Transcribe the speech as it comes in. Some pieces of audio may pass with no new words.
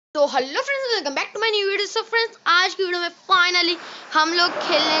तो hello friends, welcome back to my new video. So friends, आज की video में फाइनली हम लोग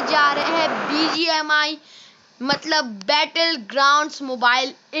खेलने जा रहे हैं BGMI, मतलब battle grounds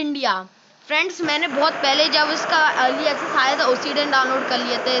mobile India. Friends, मैंने बहुत पहले जब इसका अर्ली एक्सेस आया था उसी दिन डाउनलोड कर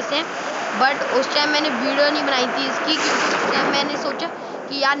लिया था इसे, बट उस टाइम मैंने वीडियो नहीं बनाई थी इसकी, क्योंकि उस टाइम मैंने सोचा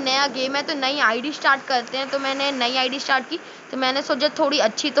कि यार नया गेम है तो नई आईडी स्टार्ट करते हैं। तो मैंने नई आईडी स्टार्ट की, तो मैंने सोचा थोड़ी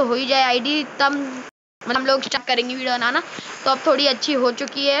अच्छी तो हो ही जाए आईडी, तब मतलब हम लोग स्टार्ट करेंगे वीडियो बनाना। तो अब थोड़ी अच्छी हो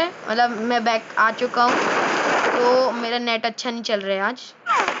चुकी है, मतलब मैं बैक आ चुका हूँ। तो मेरा नेट अच्छा नहीं चल रहा है आज।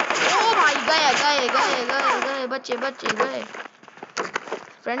 ओ भाई, गए गए गए गए गए, बच्चे बच्चे गए,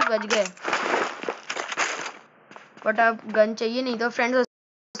 फ्रेंड्स बच गए। बट अब गन चाहिए, नहीं तो फ्रेंड्स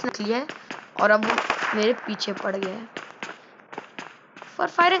उसने लिया है और अब वो मेरे पीछे पड़ गया है। पर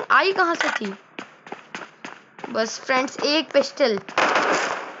फायरिंग आई कहाँ से थी? बस फ्रेंड्स, एक पिस्टल,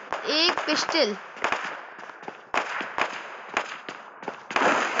 एक पिस्टल।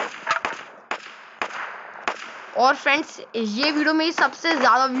 और फ्रेंड्स, ये वीडियो मेरी सबसे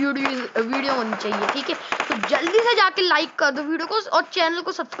ज़्यादा वीडियो होनी चाहिए, ठीक है? तो जल्दी से जाके लाइक कर दो वीडियो को और चैनल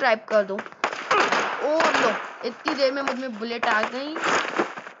को सब्सक्राइब कर दो। ओ लो, इतनी देर में मुझ में बुलेट आ गई।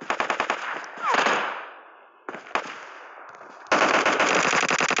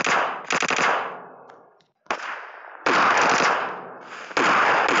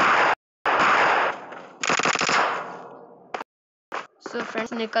 सो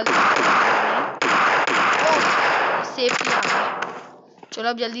फ्रेंड्स, निकल सेफ्टी आ गई। चलो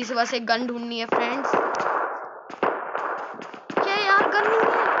अब जल्दी से बस एक गन ढूंढनी है फ्रेंड्स। क्या यार, गन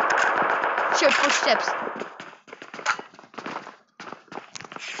नहीं है। Shit, footsteps.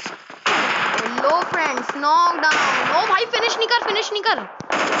 लो फ्रेंड्स, नॉक डाउन। ओ भाई, फिनिश नहीं कर, फिनिश नहीं कर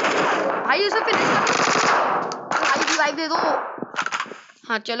भाई, उसे फिनिश कर भाई, रिवाइव दे दो।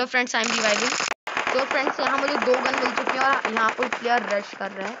 हाँ चलो फ्रेंड्स, आई एम रिवाइविंग। तो फ्रेंड्स, यहाँ मुझे 2 गन मिल चुकी है और यहाँ कोई प्लेयर रश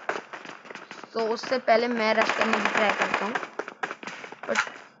कर रहा है, तो उससे पहले मैं रश करने की ट्राई करता हूँ। बट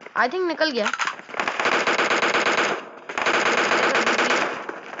आई थिंक निकल गया।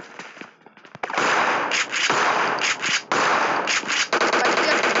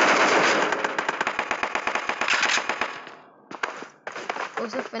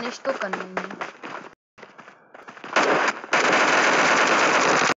 उसे फिनिश तो करना ही है।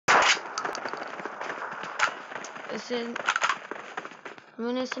 इसे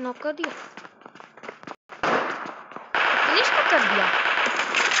मैंने इसे नॉक कर दिया, फिनिश तो कर दिया।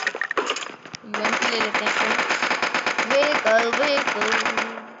 यूएमपी ले लेते हैं। व्हीकल व्हीकल,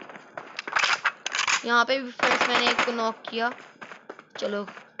 यहाँ पे भी फ्रेंड्स मैंने एक को नॉक किया। चलो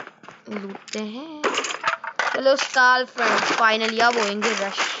लूटते हैं। चलो स्टार फ्रेंड्स, फाइनली अब होएंगे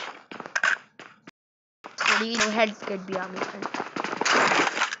रश। थोड़ी हेड स्केट भी आ गई फ्रेंड्स,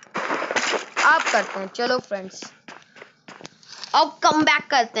 अब करते हैं। चलो फ्रेंड्स, अब कम बैक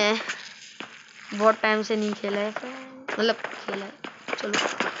करते हैं। बहुत टाइम से नहीं खेला है फ्रेंड्स, मतलब खेला है। चलो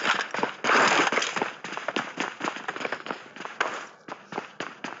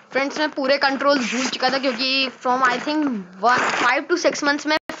फ्रेंड्स, मैं पूरे कंट्रोल्स भूल चुका था, क्योंकि from I think 5 to 6 months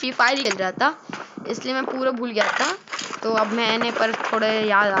में फ्री फायर ही खेल रहा था, इसलिए मैं पूरा भूल गया था। तो अब मैंने पर थोड़े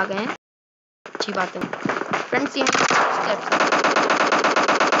याद आ गए हैं, अच्छी बात है फ्रेंड्स। ये स्टेप्स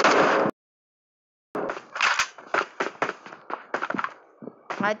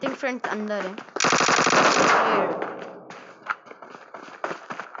आई थिंक फ्रेंड्स अंदर है।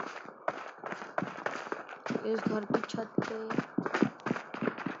 इस घर की छत पे।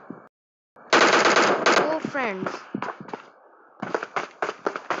 ओ friends,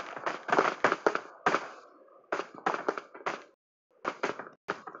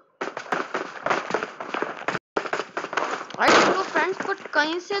 I don't know friends, but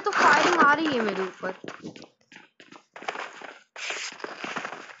कहीं से तो फायरिंग आ रही है मेरे ऊपर।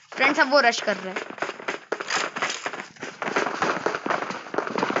 फ्रेंड्स, अब वो रश कर रहे हैं।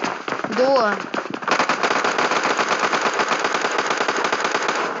 2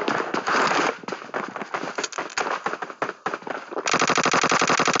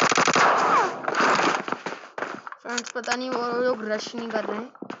 फ्रेंड्स, पता नहीं वो लोग रश नहीं कर रहे हैं।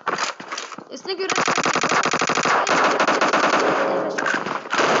 इसने क्यों रश कर दिया?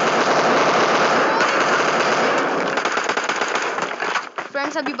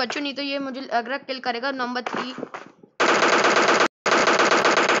 फ्रेंड्स, अभी बच्चों, नहीं तो ये मुझे लग रहा किल करेगा। नंबर 3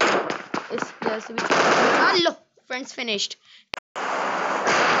 इस प्लेयर से भी। लो फ्रेंड्स, फिनिश्ड।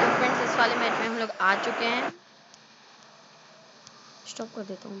 फ्रेंड्स, इस वाले मैच में हम लोग आ चुके हैं। स्टॉप कर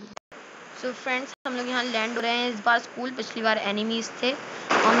देता हूँ। सो फ्रेंड्स, हम लोग यहाँ लैंड हो रहे हैं। इस बार स्कूल, पिछली बार एनिमीज थे,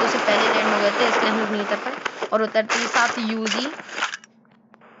 हम लोग से पहले लैंड हो गए थे, इसलिए हम लोग नहीं उतर पाए। और उतरते ही साथ यूजी।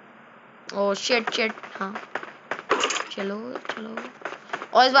 ओ शिट शिट, हाँ चलो चलो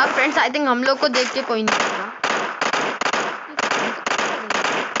और इस बार फ्रेंड्स आई थिंक हम लोग को देख के कोई नहीं कर रहा।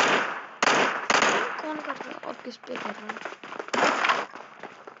 कौन कर रहा है और किस पे कर रहा है?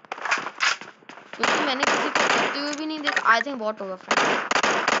 क्योंकि मैंने किसी को करते हुए भी नहीं देखा। आई थिंक बॉट होगा फ्रेंड्स।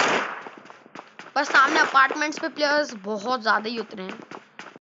 बस सामने अपार्टमेंट्स पे प्लेयर्स बहुत ज्यादा ही उतरे हैं।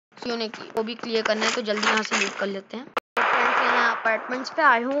 क्यों नहीं की वो भी क्लियर करना है तो जल्दी यहाँ से लूट कर लेते हैं। फ्रेंड्स यहाँ अपार्टमेंट्स पे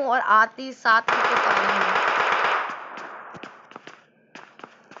आए हूँ और आते ही साथ को पाया हूँ।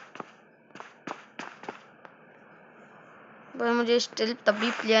 पर मुझे स्टिल तभी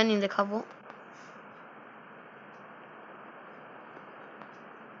प्लेयर नहीं दिखा वो।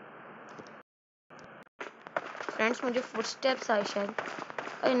 फ्रेंड्स मुझे फुटस्टेप्स आए शायद।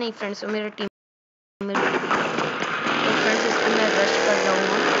 अरे नहीं फ्रेंड्स मेरे टीम में तो फ्रेंड्स इसको मैं रश कर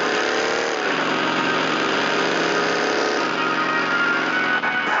जाऊंगा।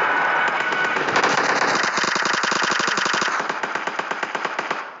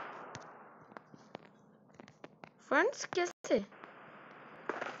 फ्रेंड्स कैसे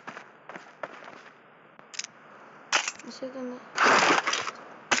इसे तो मैं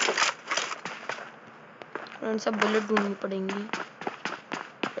फ्रेंड्स अब बुलेट ढूंढनी पड़ेंगी।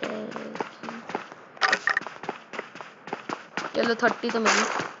 चलो 30 तो मिली।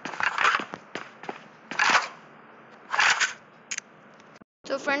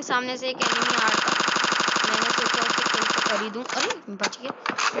 तो फ्रेंड्स सामने से एक एनिमी आ रहा था। मैंने सोचा उसे किल तो कर ही दूं। अरे बच गया।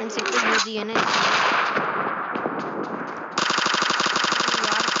 फ्रेंड्स एक तो यूज ही है ना यार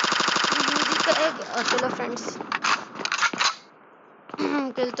यूज ही का। चलो फ्रेंड्स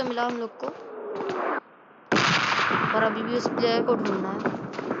किल तो मिला हम लोग को और अभी भी उस प्लेयर को ढूंढना है।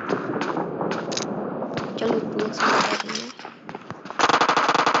 चलो पूछ सकते हैं।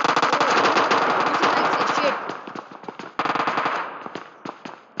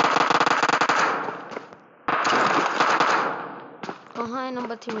 कहाँ है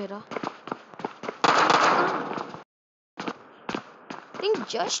नंबर 3 मेरा? थिंक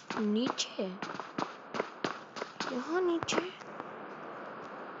जस्ट नीचे, यहाँ नीचे।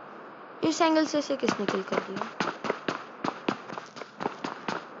 इस एंगल से किसने किल कर दिया?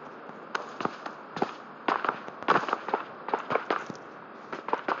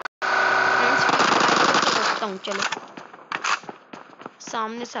 चलो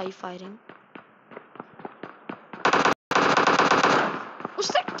सामने से आई फायरिंग।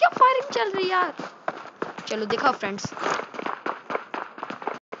 उससे क्या फायरिंग चल रही है यार? चलो देखा फ्रेंड्स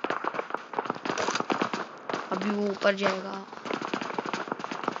अभी वो ऊपर जाएगा।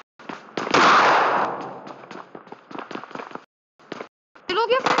 चलो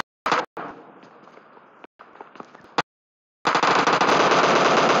गया।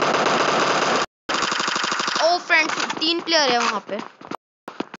 ओ फ्रेंड्स 3 प्लेयर है वहां पे।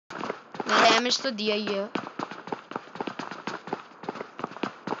 डैमेज तो दिया ही है।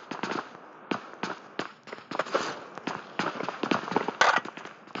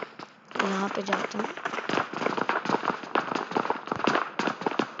 यहाँ पे जाता हूँ।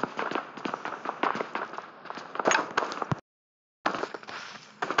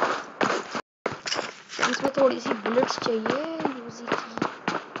 इसमें थोड़ी सी बुलेट्स चाहिए यूजी की।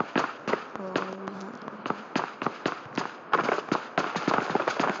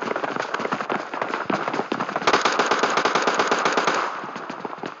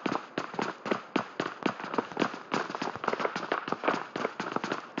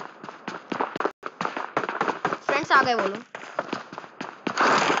 फ्रेंड्स आ गए बोलो।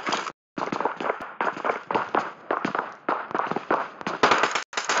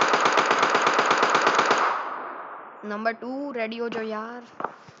 नंबर 2 रेडी हो जाओ यार।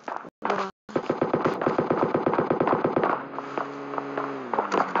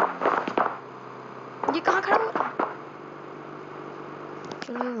 ये कहाँ खड़ा हुआ?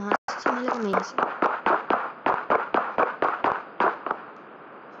 चलो वहां से संभालेगा मैं यहाँ से।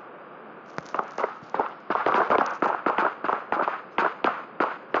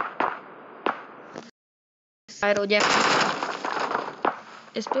 फायर हो जाए।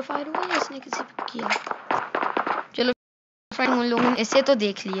 इस पे फायर हुआ या इसने किसी पे किया? चलो फ्रेंड उन लोगों ने इसे तो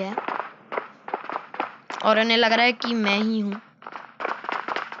देख लिया है और उन्हें लग रहा है कि मैं ही हूँ।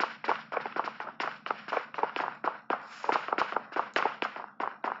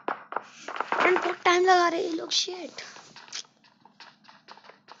 फ्रेंड बहुत टाइम लगा रहे हैं लोग। शिट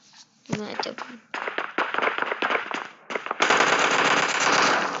मैं जब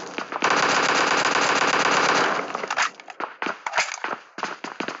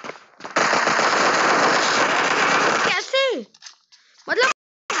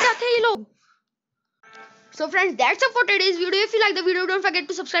So friends, that's it for today's video. If you like the video, don't forget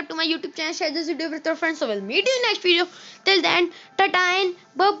to subscribe to my YouTube channel, share this video with your friends. So we'll meet you in next video. Till then, tata and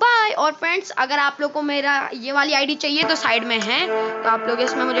bye bye. और friends, अगर आप लोग को मेरा ये वाली ID चाहिए तो साइड में है, तो आप लोग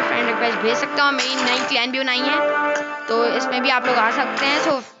इसमें मुझे फ्रेंड रिक्वेस्ट भेज सकते हो. मेरी नई क्लैन भी बनाई है, तो इसमें भी आप लोग आ सकते हैं.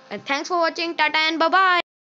 So thanks for watching. Tata and bye bye.